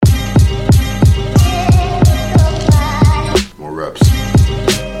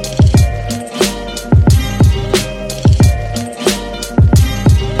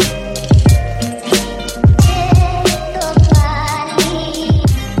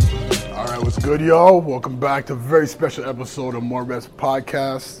good, y'all? Welcome back to a very special episode of More Reps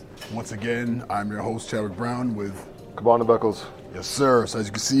Podcast. Once again, I'm your host, Chadwick Brown, with Cabana Beckles. Yes, sir. So as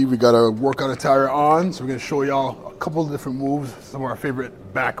you can see, we got our workout attire on. So we're going to show y'all a couple of different moves, some of our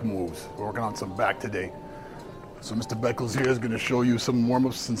favorite back moves. We're working on some back today. So Mr. Beckles here is going to show you some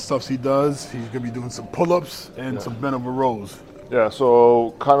warm-ups and stuff he does. He's going to be doing some pull-ups and some bent over rows. Yeah,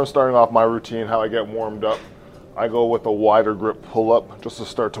 so kind of starting off my routine, how I get warmed up. I go with a wider grip pull-up just to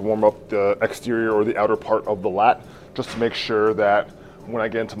start to warm up the exterior or the outer part of the lat, just to make sure that when I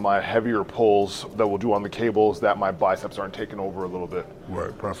get into my heavier pulls that we'll do on the cables, that my biceps aren't taking over a little bit.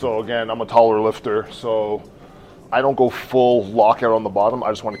 Right, perfect. So again, I'm a taller lifter, so I don't go full lockout on the bottom. I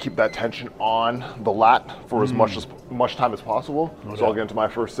just want to keep that tension on the lat for as much time as possible. So I'll get into my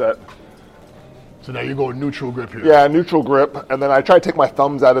first set. So now you go neutral grip here. Yeah, neutral grip, and then I try to take my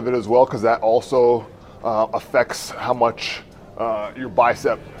thumbs out of it as well, because that also affects how much your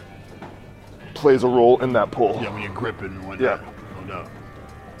bicep plays a role in that pull. Yeah, when you're gripping and whatnot. Yeah. No doubt.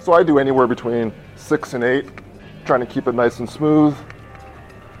 So I do anywhere between 6 and 8, trying to keep it nice and smooth.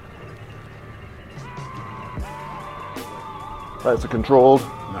 Nice and controlled.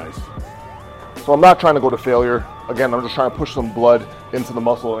 Nice. So I'm not trying to go to failure. Again, I'm just trying to push some blood into the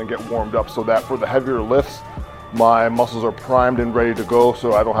muscle and get warmed up so that for the heavier lifts, my muscles are primed and ready to go,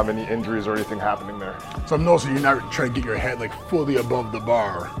 so I don't have any injuries or anything happening there. So I'm noticing you're not trying to get your head like fully above the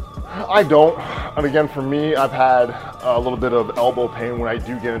bar. I don't. And again, for me, I've had a little bit of elbow pain when I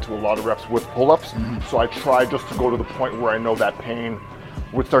do get into a lot of reps with pull-ups. So I try just to go to the point where I know that pain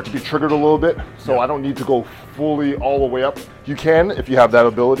would start to be triggered a little bit. So I don't need to go fully all the way up. You can if you have that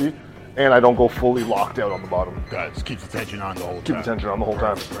ability. And I don't go fully locked out on the bottom. Got it. Just keep the tension on the whole time. Keep the tension on the whole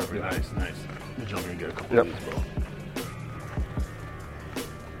time. Perfect. Yeah. Nice, nice. Let me jump in and get a couple Yep. of these,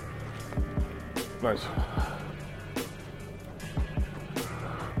 bro. Nice.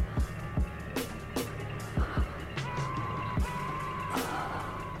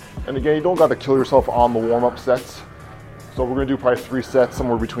 And again, you don't got to kill yourself on the warm-up sets. So we're going to do probably 3 sets,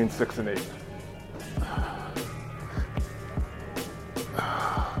 somewhere between 6 and 8.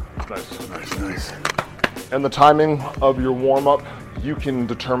 Nice. Nice, nice. And the timing of your warm-up, you can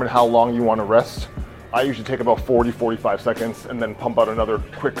determine how long you want to rest. I usually take about 40-45 seconds and then pump out another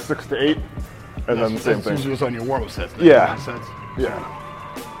quick 6 to 8, and then the same That's thing. usually what's on your warm-up sets. Yeah. Sets. Yeah.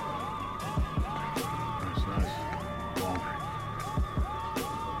 Nice, nice. Boom.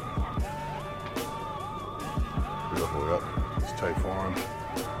 Beautiful, yep. It's tight form.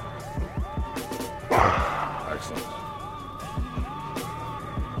 Excellent.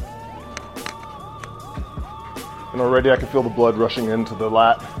 And already I can feel the blood rushing into the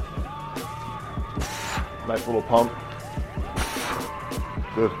lat. Nice little pump.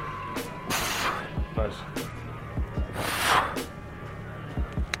 Good. Nice.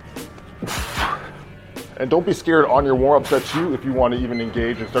 And don't be scared on your warm-up set too if you want to even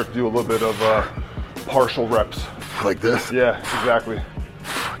engage and start to do a little bit of partial reps. Like this? Yeah, exactly.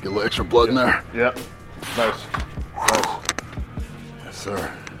 Get a little extra blood in there. Yep. Nice. Nice. Yes,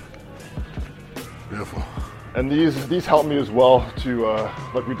 sir. Beautiful. And these help me as well to,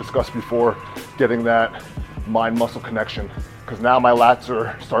 like we discussed before, getting that mind-muscle connection. Because now my lats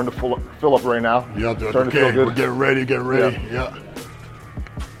are starting to fill up right now. Yeah, dude. Starting to Okay, feel we're good. getting ready. Yeah. Yeah.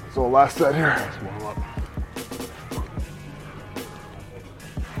 So last set here. Let's warm up.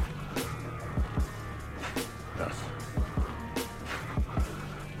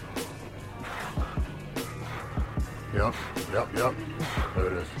 Yes. Yep. There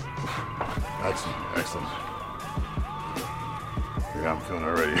it is. Excellent, excellent. Yeah, I'm feeling it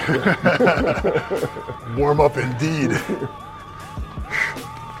already. Warm up indeed.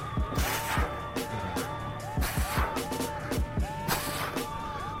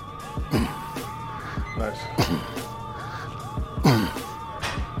 Nice.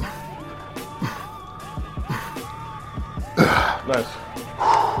 Nice.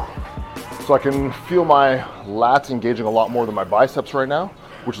 So I can feel my lats engaging a lot more than my biceps right now,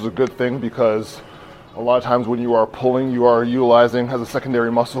 which is a good thing because a lot of times when you are pulling, you are utilizing as a secondary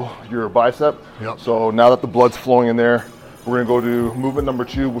muscle your bicep. Yep. So now that the blood's flowing in there, we're gonna go to movement number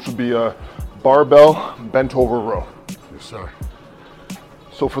 2, which will be a barbell bent over row. Yes, sir.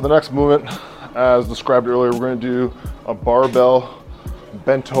 So for the next movement, as described earlier, we're going to do a barbell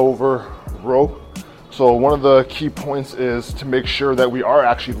bent over row. So one of the key points is to make sure that we are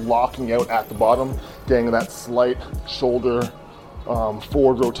actually locking out at the bottom, getting that slight shoulder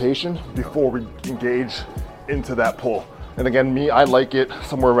forward rotation before we engage into that pull. And again, I like it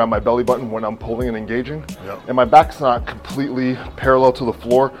somewhere around my belly button when I'm pulling and engaging. Yep. And my back's not completely parallel to the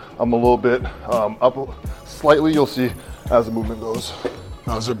floor. I'm a little bit up slightly, you'll see as the movement goes.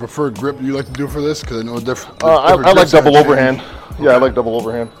 Now, is there a preferred grip you like to do for this? Because I know different. I like double overhand. Okay. Yeah, I like double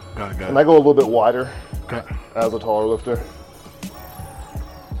overhand. Got it. And I go a little bit wider Okay. as a taller lifter.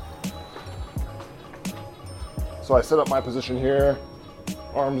 So I set up my position here,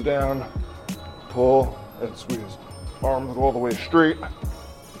 arms down, pull and squeeze. Arms go all the way straight.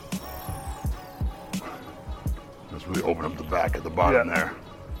 Let's really open up the back at the bottom there.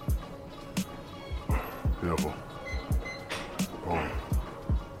 Beautiful. Boom.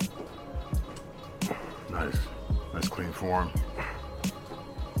 Nice. Nice clean form.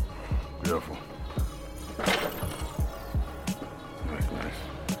 Beautiful. Nice.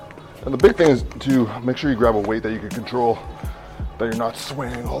 And the big thing is to make sure you grab a weight that you can control, that you're not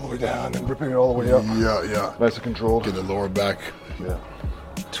swinging all the way down and ripping it all the way up. Yeah. Nice and controlled. Get the lower back Yeah.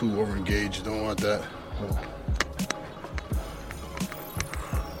 too over engaged. You don't want that. Yeah.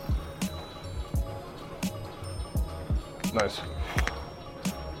 Nice.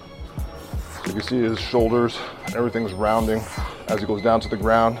 You can see his shoulders, everything's rounding as he goes down to the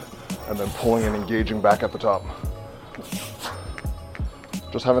ground and then pulling and engaging back at the top.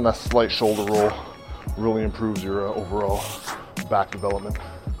 Just having that slight shoulder roll really improves your overall back development.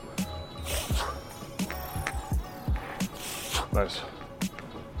 Nice.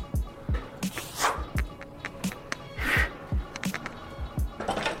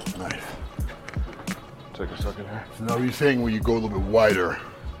 Nice. Take a second here. So now you're saying when you go a little bit wider,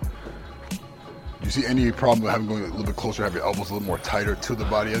 do you see any problem with having going a little bit closer, have your elbows a little more tighter to the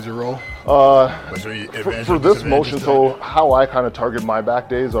body as you roll? Is there any advantage For or this disadvantage motion, to so that? how I kind of target my back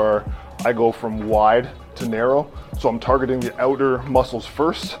days are, I go from wide to narrow. So I'm targeting the outer muscles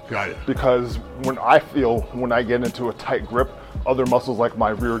first. Got it. Because when I get into a tight grip, other muscles like my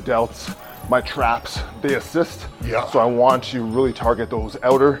rear delts, my traps, they assist. Yeah. So I want to really target those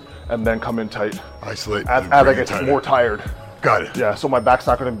outer and then come in tight. Isolate. As and I bring it get tighter. more tired. Got it. Yeah, so my back's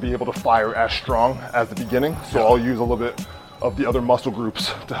not going to be able to fire as strong as the beginning. So Yeah. I'll use a little bit of the other muscle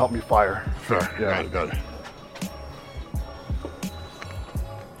groups to help me fire. Fair. Yeah. Got it.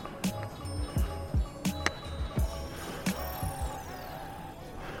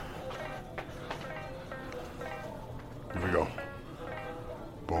 Here we go.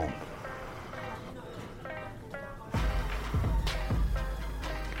 Boom.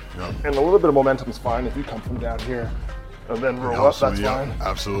 Yep. And a little bit of momentum is fine if you come from down here and then roll up, that's Yeah, fine.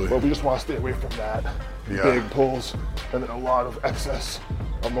 absolutely. But we just want to stay away from that. Yeah. Big pulls and then a lot of excess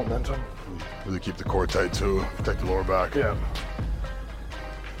of momentum. Really keep the core tight too. Protect the lower back. Yeah.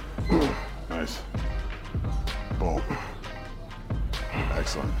 Nice. Boom.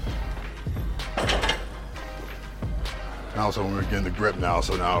 Excellent. Now, so when we're getting the grip now,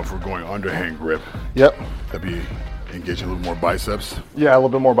 so now if we're going underhand grip, Yep. that'd be engaging a little more biceps. Yeah, a little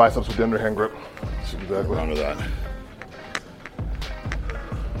bit more biceps with the underhand grip. That's exactly. Round of that.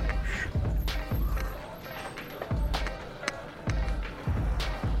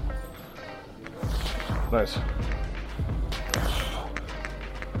 Nice.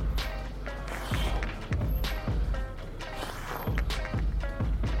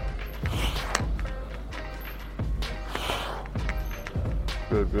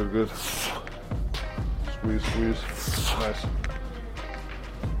 Good. Squeeze. Nice.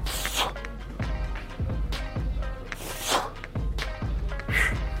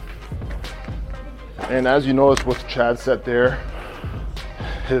 And as you notice with Chad's set there,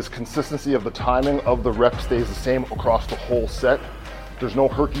 his consistency of the timing of the rep stays the same across the whole set. There's no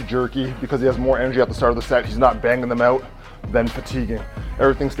herky-jerky because he has more energy at the start of the set. He's not banging them out, then fatiguing.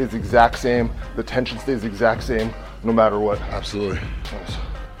 Everything stays the exact same. The tension stays the exact same, no matter what. Absolutely. Nice.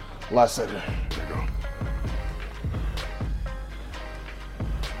 Last set here. There you go.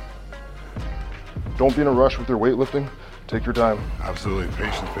 Don't be in a rush with your weightlifting. Take your time. Absolutely.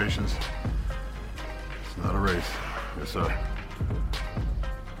 Patience. It's not a race. Yes, sir.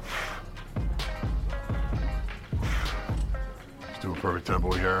 Let's do a perfect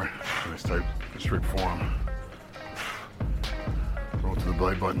tempo here. Nice tight, strict form. Roll to the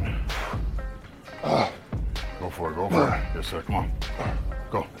belly button. Go for it. Yes, sir. Come on.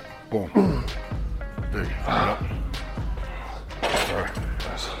 Go. Boom. Dig. Yep. Sorry.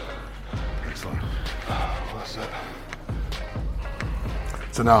 Excellent. Last set.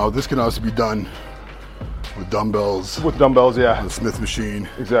 So now this can also be done with dumbbells, With dumbbells, yeah. the Smith machine.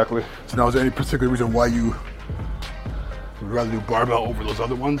 Exactly. So now is there any particular reason why you would rather do barbell over those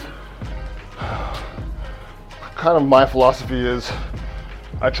other ones? Kind of my philosophy is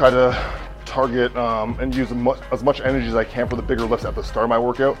I try to target and use as much energy as I can for the bigger lifts at the start of my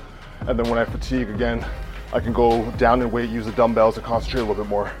workout. And then when I fatigue again, I can go down in weight, use the dumbbells and concentrate a little bit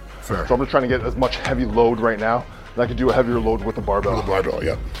more. Fair. So I'm just trying to get as much heavy load right now And I can do a heavier load with the barbell. With the barbell,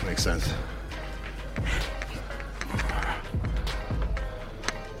 yep, makes sense.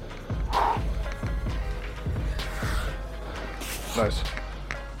 Nice.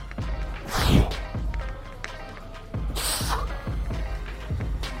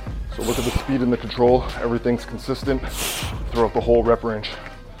 So look at the speed and the control. Everything's consistent throughout the whole rep range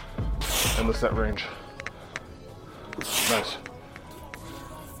and the set range. Nice.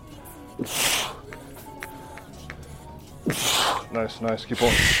 Nice, nice. Keep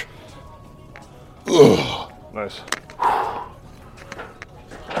going. Nice.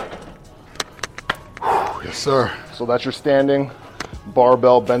 Yes, sir. So that's your standing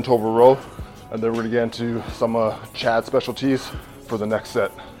barbell bent over row. And then we're gonna get into some Chad specialties for the next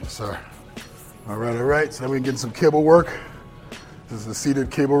set. Yes, sir. All right. So then we can get some cable work. This is the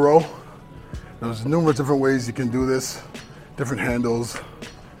seated cable row. There's numerous different ways you can do this. Different handles.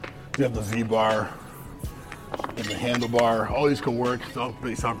 You have the Z-bar, and the handlebar. All these can work. It's all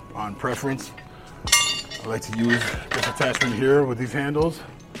based on preference. I like to use this attachment here with these handles.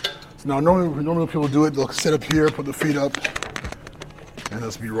 So now normally when people do it, they'll sit up here, put the feet up, and they'll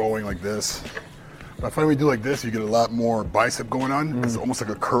just be rowing like this. But I find when you do like this, you get a lot more bicep going on. It's almost like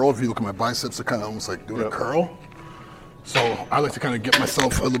a curl. If you look at my biceps, they're kind of almost like doing a curl. So I like to kind of get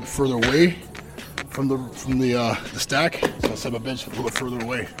myself a little bit further away from the stack. So I set my bench a little bit further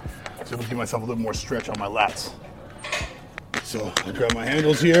away. So I can give myself a little more stretch on my lats. So I grab my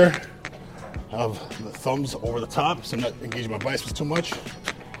handles here. I have the thumbs over the top, so I'm not engaging my biceps too much.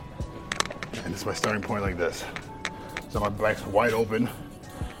 And this is my starting point like this. So my back's wide open.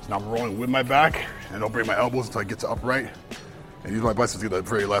 So now I'm rolling with my back, and I don't bring my elbows until I get to upright. And use my biceps to get that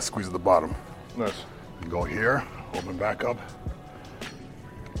very last squeeze at the bottom. Nice. And go here, open back up,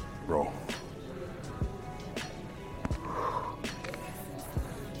 roll.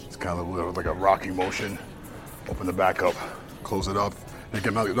 It's kind of a little like a rocking motion. Open the back up, close it up. And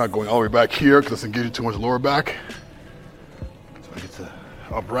again, I'm not going all the way back here because it's engaging too much lower back. So I get to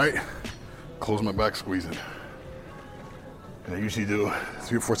upright, close my back, squeezing. And I usually do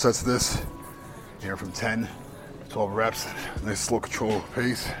 3 or 4 sets of this, here from 10 to 12 reps. Nice slow control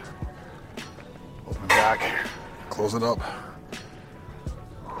pace. Open back, close it up.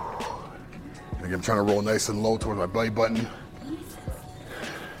 And again, I'm trying to roll nice and low towards my belly button.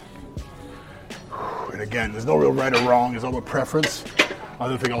 And again, there's no real right or wrong, it's all about preference.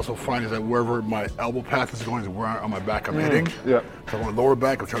 Another thing I also find is that wherever my elbow path is going is where on my back I'm hitting. Yeah. So I want lower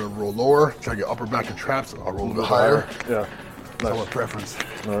back, I'm trying to roll lower. Try to get upper back in traps, I'll roll a little bit higher. Yeah. It's all about preference.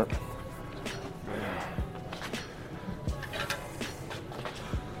 All right.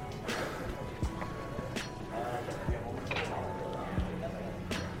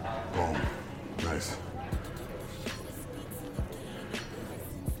 Boom. Nice.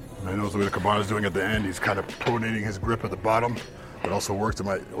 And I know the way the Cabana's doing at the end, he's kind of pronating his grip at the bottom. It also works, it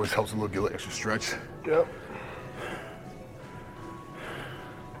might always helps a little, get a little extra stretch. Yep.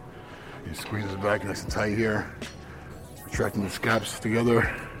 He squeezes back nice and tight here. Retracting the scaps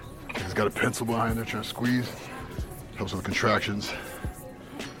together. He's got a pencil behind there trying to squeeze. Helps with the contractions.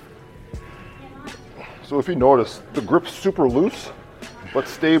 So if you notice, the grip's super loose, but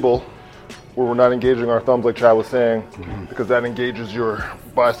stable, where we're not engaging our thumbs like Chad was saying, because that engages your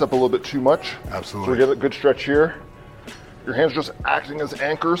bicep a little bit too much. Absolutely. So we get a good stretch here. Your hands just acting as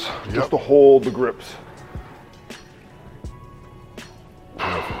anchors just to hold the grips.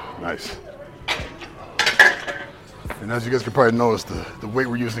 Nice. And as you guys can probably notice, the weight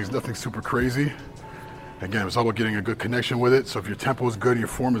we're using is nothing super crazy. Again, it's all about getting a good connection with it. So if your tempo is good and your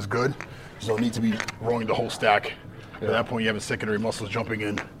form is good, you don't need to be rolling the whole stack. At that point, you have a secondary muscles jumping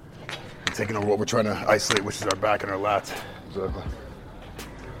in and taking over what we're trying to isolate, which is our back and our lats. Exactly.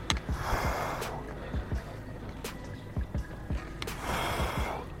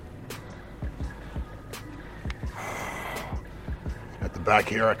 At the back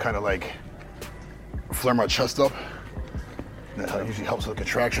here, I kind of like flare my chest up. That usually helps with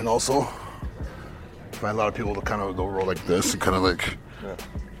contraction also. I find a lot of people will kind of go roll like this and kind of like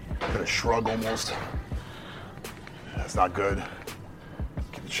kind of shrug almost. That's not good.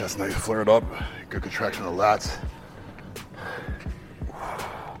 Keep the chest nice flared up. Good contraction of the lats.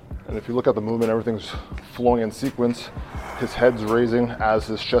 And if you look at the movement, everything's flowing in sequence. His head's raising as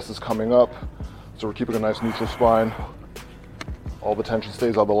his chest is coming up. So we're keeping a nice neutral spine. All the tension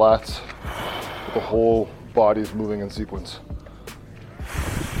stays on the lats. But the whole body's moving in sequence.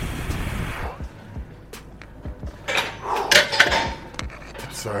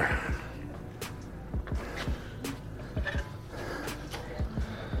 Sorry.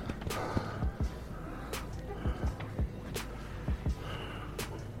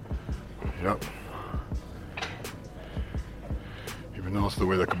 Yep. And notice the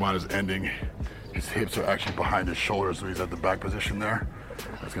way the Cabana is ending. His hips are actually behind his shoulders, so he's at the back position there.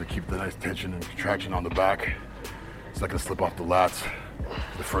 That's gonna keep the nice tension and contraction on the back. It's not gonna slip off the lats.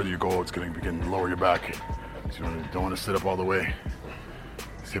 The further you go, it's gonna begin to lower your back. So you don't wanna sit up all the way.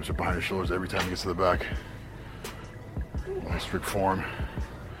 His hips are behind his shoulders every time he gets to the back. Nice strict form.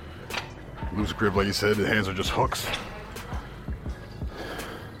 Loose grip, like you said, the hands are just hooks.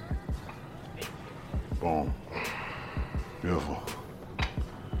 Boom. Beautiful.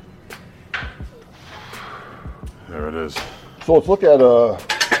 There it is. So let's look at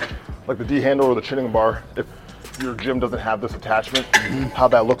like the D handle or the chinning bar. If your gym doesn't have this attachment, how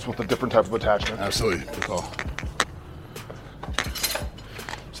that looks with a different type of attachment. Absolutely. Good call.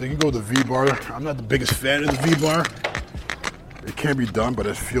 So you can go with the V-bar. I'm not the biggest fan of the V-bar. It can be done, but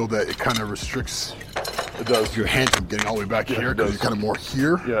I feel that it kind of restricts your hand from getting all the way back here because you're kind of more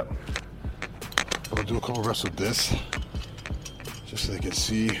here. Yeah. I'll do a couple reps with this just so they can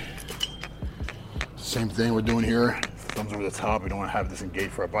see. Same thing we're doing here. Thumbs over the top. We don't want to have this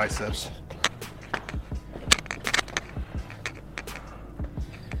engaged for our biceps.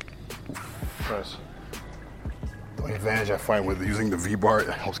 Nice. The only advantage I find with using the V-bar, it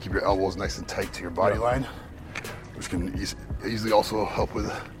helps keep your elbows nice and tight to your body line, which can easily also help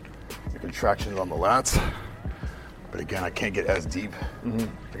with your contractions on the lats. But again, I can't get as deep.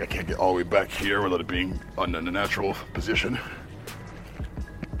 Like I can't get all the way back here without it being in the natural position.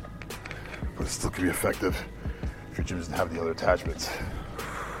 But it still can be effective if your gym doesn't have the other attachments.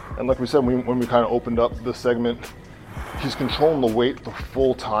 And like we said, when we kind of opened up this segment, he's controlling the weight the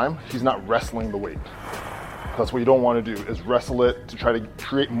full time. He's not wrestling the weight. That's what you don't want to do, is wrestle it to try to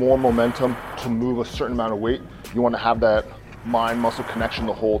create more momentum to move a certain amount of weight. You want to have that mind-muscle connection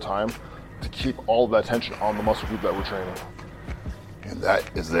the whole time to keep all of that tension on the muscle group that we're training. And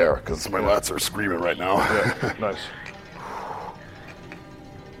that is there, because my lats are screaming right now. Yeah, nice.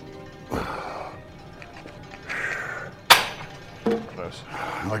 Nice.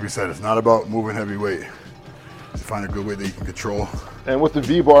 Like we said, it's not about moving heavy weight. It's find a good weight that you can control. And with the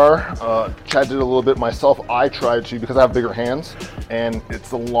V-bar, Chad did a little bit myself. I tried to, because I have bigger hands, and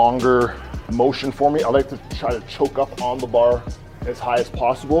it's a longer motion for me. I like to try to choke up on the bar as high as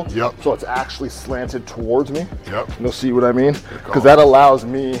possible. Yep. So it's actually slanted towards me. Yep. You'll see what I mean? Because that allows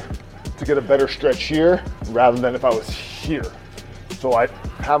me to get a better stretch here rather than if I was here. So I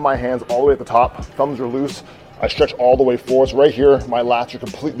have my hands all the way at the top, thumbs are loose. I stretch all the way forward. So right here, my lats are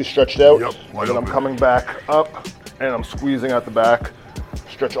completely stretched out. Yep, and then I'm coming back up and I'm squeezing at the back.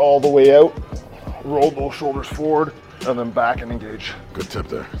 Stretch all the way out, roll both shoulders forward, and then back and engage. Good tip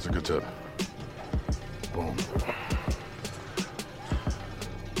there. It's a good tip. Boom.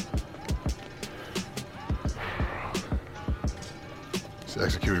 He's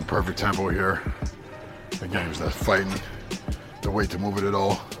executing perfect tempo here. Again, he's not fighting the weight to move it at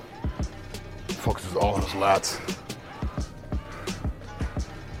all. Focuses all on his lats.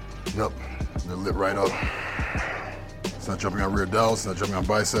 Yep, they're lit right up. It's not jumping on rear delts, it's not jumping on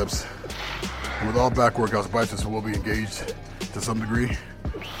biceps. And with all back workouts, biceps will be engaged to some degree.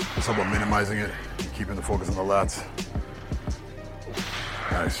 It's all about minimizing it and keeping the focus on the lats.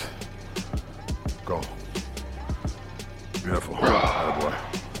 Nice. Go. Beautiful. Oh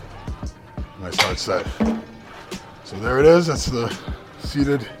boy. Nice hard set. So there it is. That's the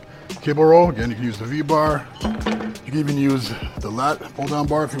seated cable row. Again, you can use the V-bar. You can even use the lat pull-down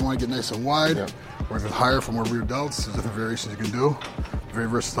bar if you want to get nice and wide. Yeah. Or if it's higher for more rear delts. There's different variations you can do. Very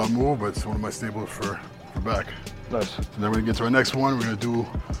versatile move, but it's one of my staples for back. Nice. So then we're gonna get to our next one. We're gonna do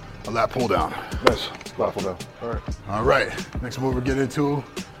a lat pull-down. Nice. Lat pull-down. All right. All right. Next move we're getting into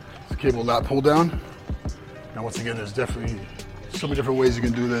is the cable lat pull-down. Now, once again, there's definitely so many different ways you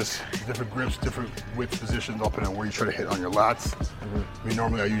can do this. Different grips, different width positions, depending on where you try to hit on your lats. I mean,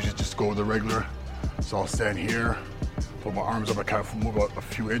 normally I usually just go with the regular. So I'll stand here, put my arms up, I kind of move out a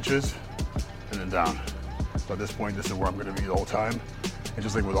few inches, and then down. So at this point, this is where I'm gonna be the whole time. And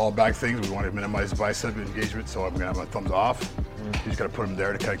just like with all back things, we want to minimize bicep engagement, so I'm gonna have my thumbs off. You just gotta put them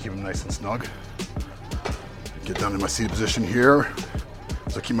there to kind of keep them nice and snug. Get down in my seated position here.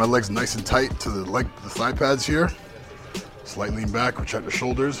 So keep my legs nice and tight to the thigh pads here. Slight lean back, retract the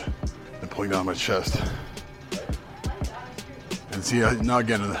shoulders, and pulling down my chest. And see, now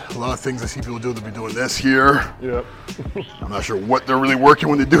again, a lot of things I see people do, they'll be doing this here. Yep. I'm not sure what they're really working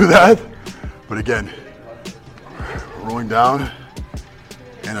when they do that. But again, rolling down.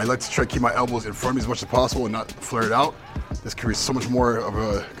 And I like to try to keep my elbows in front of me as much as possible and not flare it out. This creates so much more of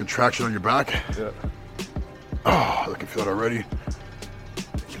a contraction on your back. Yeah. Oh, I can feel it already.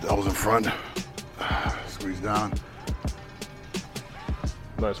 Keep the elbows in front. Squeeze down.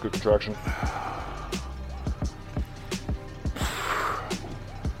 Nice, good contraction.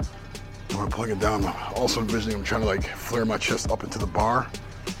 when I'm pulling it down, I'm also envisioning I'm trying to like flare my chest up into the bar.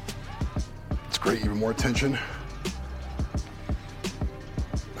 It's great, even more tension.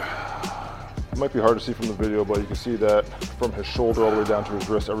 It might be hard to see from the video, but you can see that from his shoulder all the way down to his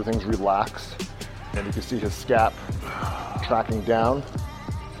wrist, everything's relaxed. And you can see his scap tracking down.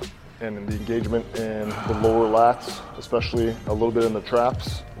 And in the engagement in the lower lats, especially a little bit in the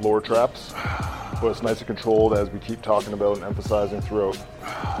traps, lower traps. But it's nice and controlled, as we keep talking about and emphasizing throughout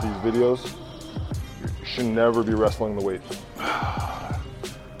these videos. You should never be wrestling the weight.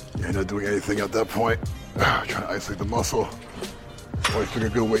 You're not doing anything at that point. Trying to isolate the muscle. Always pick a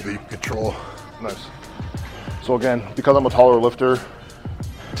good weight that you can control. Nice. So again, because I'm a taller lifter,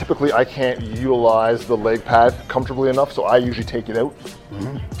 typically I can't utilize the leg pad comfortably enough, so I usually take it out.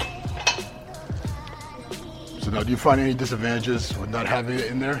 So now, do you find any disadvantages with not having it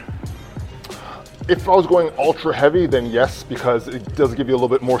in there? If I was going ultra heavy, then yes, because it does give you a little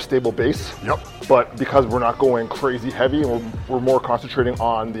bit more stable base. Yep. But because we're not going crazy heavy and we're more concentrating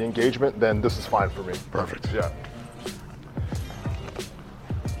on the engagement, then this is fine for me. Perfect. Yeah.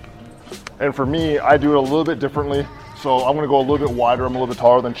 And for me, I do it a little bit differently. So I'm gonna go a little bit wider, I'm a little bit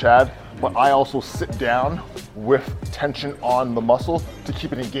taller than Chad, but I also sit down with tension on the muscle to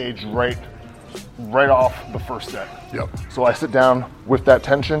keep it engaged right off the first set. Yep. So I sit down with that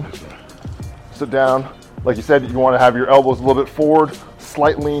tension, sit down. Like you said, you wanna have your elbows a little bit forward,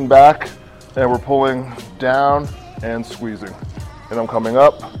 slight lean back, and we're pulling down and squeezing. And I'm coming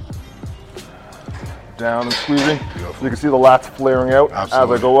up, down and squeezing. Beautiful. You can see the lats flaring out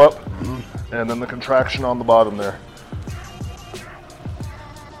Absolutely. as I go up, and then the contraction on the bottom there.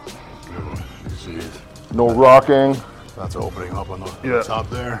 You see No rocking. that's opening up on the Yeah. top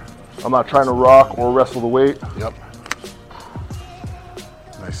there. I'm not trying to rock or wrestle the weight. Yep.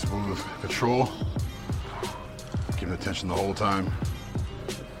 Nice smooth control. Keeping the tension the whole time.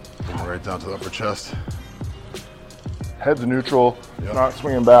 Bring it right down to the upper chest. Head's neutral, Yep. not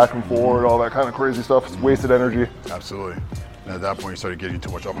swinging back and forward, all that kind of crazy stuff. It's wasted energy. Absolutely. And at that point, you started getting too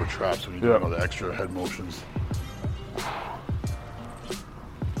much upper traps when you do Yep. all the extra head motions.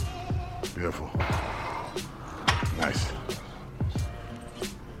 Beautiful. Nice.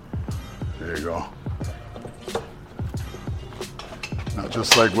 There you go. Now,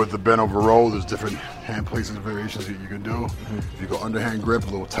 just like with the bent over row, there's different hand placement variations that you can do. If you go underhand grip, a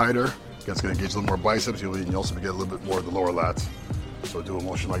little tighter, that's going to engage a little more biceps. You also get a little bit more of the lower lats. So do a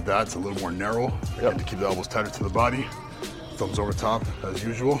motion like that. It's a little more narrow. Again, to keep the elbows tighter to the body. Thumbs over top, as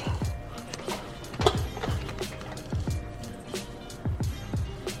usual.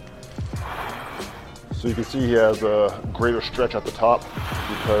 So you can see he has a greater stretch at the top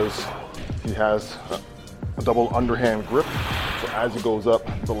because he has a double underhand grip. So as he goes up,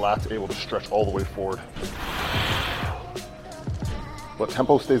 the lat's able to stretch all the way forward. But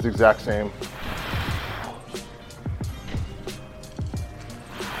tempo stays the exact same.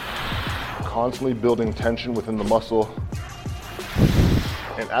 Constantly building tension within the muscle.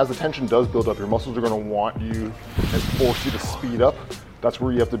 And as the tension does build up, your muscles are going to want you and force you to speed up. That's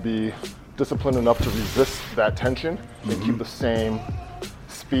where you have to be disciplined enough to resist that tension and keep the same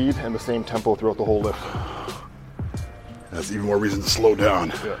speed and the same tempo throughout the whole lift. That's even more reason to slow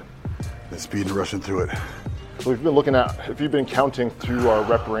down Yeah. than speed and rushing through it. So if you've been counting through our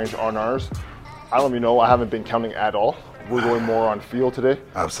rep range on ours, I let you know I haven't been counting at all. We're going more on feel today.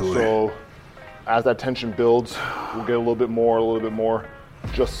 Absolutely. So as that tension builds, we'll get a little bit more,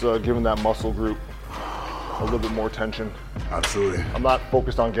 just giving that muscle group a little bit more tension. Absolutely. I'm not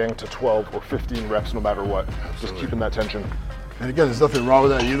focused on getting to 12 or 15 reps no matter what. Just Absolutely. keeping that tension. And again, there's nothing wrong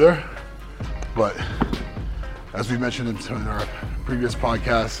with that either. But as we mentioned in our previous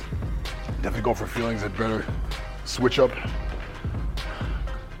podcast, definitely go for feelings that better switch up.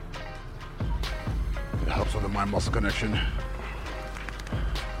 It helps with the mind-muscle connection.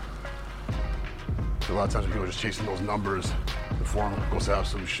 So a lot of times when people are just chasing those numbers, the form goes to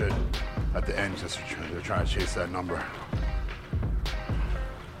absolute shit at the end, just they're trying to chase that number.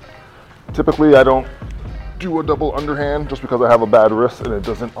 Typically, I don't do a double underhand just because I have a bad wrist and it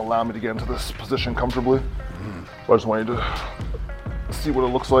doesn't allow me to get into this position comfortably. So I just wanted to see what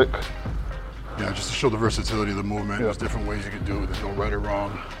it looks like. Yeah, just to show the versatility of the movement. Yeah. There's different ways you can do it. There's no right or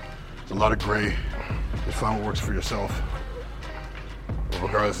wrong. There's a lot of gray. Just find what works for yourself. But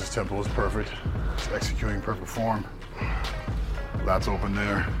regardless, this tempo is perfect. It's executing perfect form. Lats open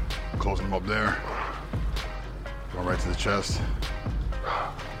there, closing them up there. Going right to the chest.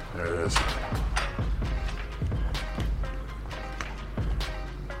 There it is.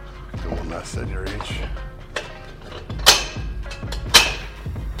 Do one last set here each.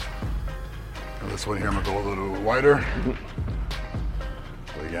 And this one here, I'm gonna go a little wider.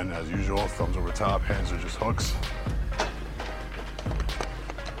 So Again, as usual, thumbs over top, hands are just hooks.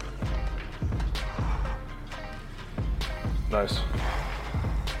 Nice.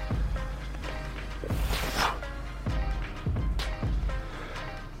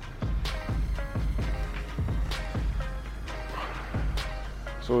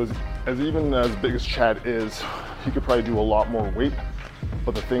 So as even as big as Chad is, he could probably do a lot more weight.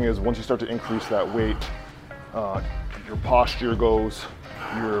 But the thing is, once you start to increase that weight, your posture goes,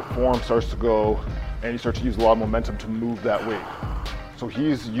 your form starts to go, and you start to use a lot of momentum to move that weight. So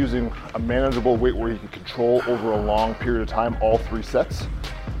he's using a manageable weight where he can control over a long period of time, all 3 sets.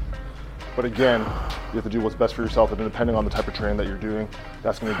 But again, you have to do what's best for yourself, and depending on the type of training that you're doing,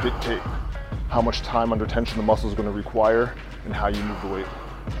 that's going to dictate how much time under tension the muscle is going to require and how you move the weight.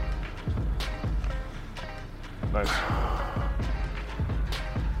 Nice.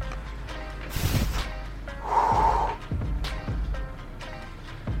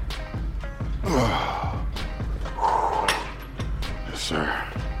 Yes, sir.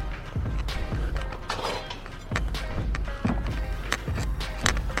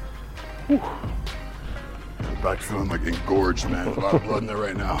 Whew. Back feeling like engorged, man. There's a lot of blood in there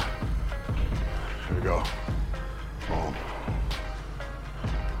right now. Here we go. Boom.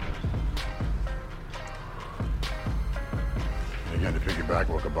 And again, to piggyback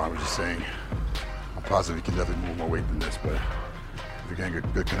what Kaban was just saying, I'm positive you can definitely move more weight than this, but if you're getting a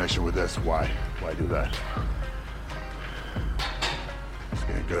good connection with this, why do that? Just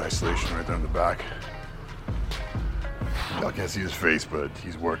getting good isolation right there in the back. Y'all can't see his face, but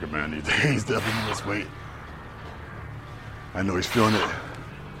he's working, man. He's definitely moving this weight. I know he's feeling it.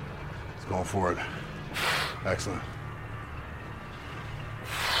 He's going for it. Excellent.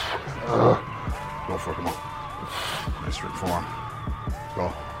 Go for it, come on. Nice straight form.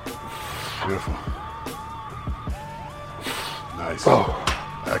 Go. Beautiful. Nice.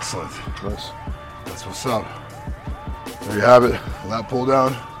 Oh. Excellent. Nice. That's what's up. There you have it. Lat pull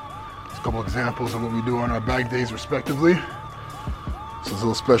down. Just a couple examples of what we do on our back days respectively. So it's a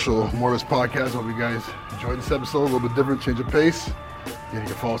little special Morvis podcast. Hope you guys enjoyed this episode. A little bit different, change of pace. Again, you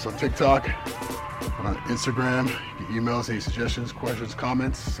can follow us on TikTok, on Instagram. You can email us any suggestions, questions,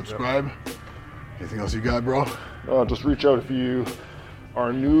 comments, subscribe. Yep. Anything else you got, bro? Just reach out if you are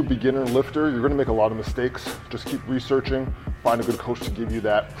a new beginner lifter. You're going to make a lot of mistakes. Just keep researching, find a good coach to give you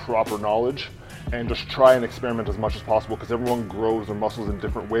that proper knowledge, and just try and experiment as much as possible because everyone grows their muscles in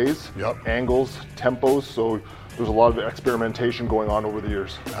different ways, angles, tempos. So there's a lot of experimentation going on over the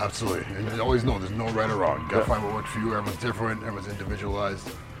years. Absolutely. And you always know there's no right or wrong. You gotta find what works for you. Everyone's different, everyone's individualized.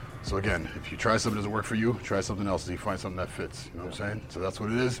 So again, if you try something that doesn't work for you, try something else until you find something that fits. You know what I'm saying? So that's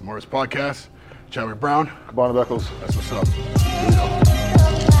what it is. Morris Podcast. Chadwick Brown. Cabana Beckles. That's what's up.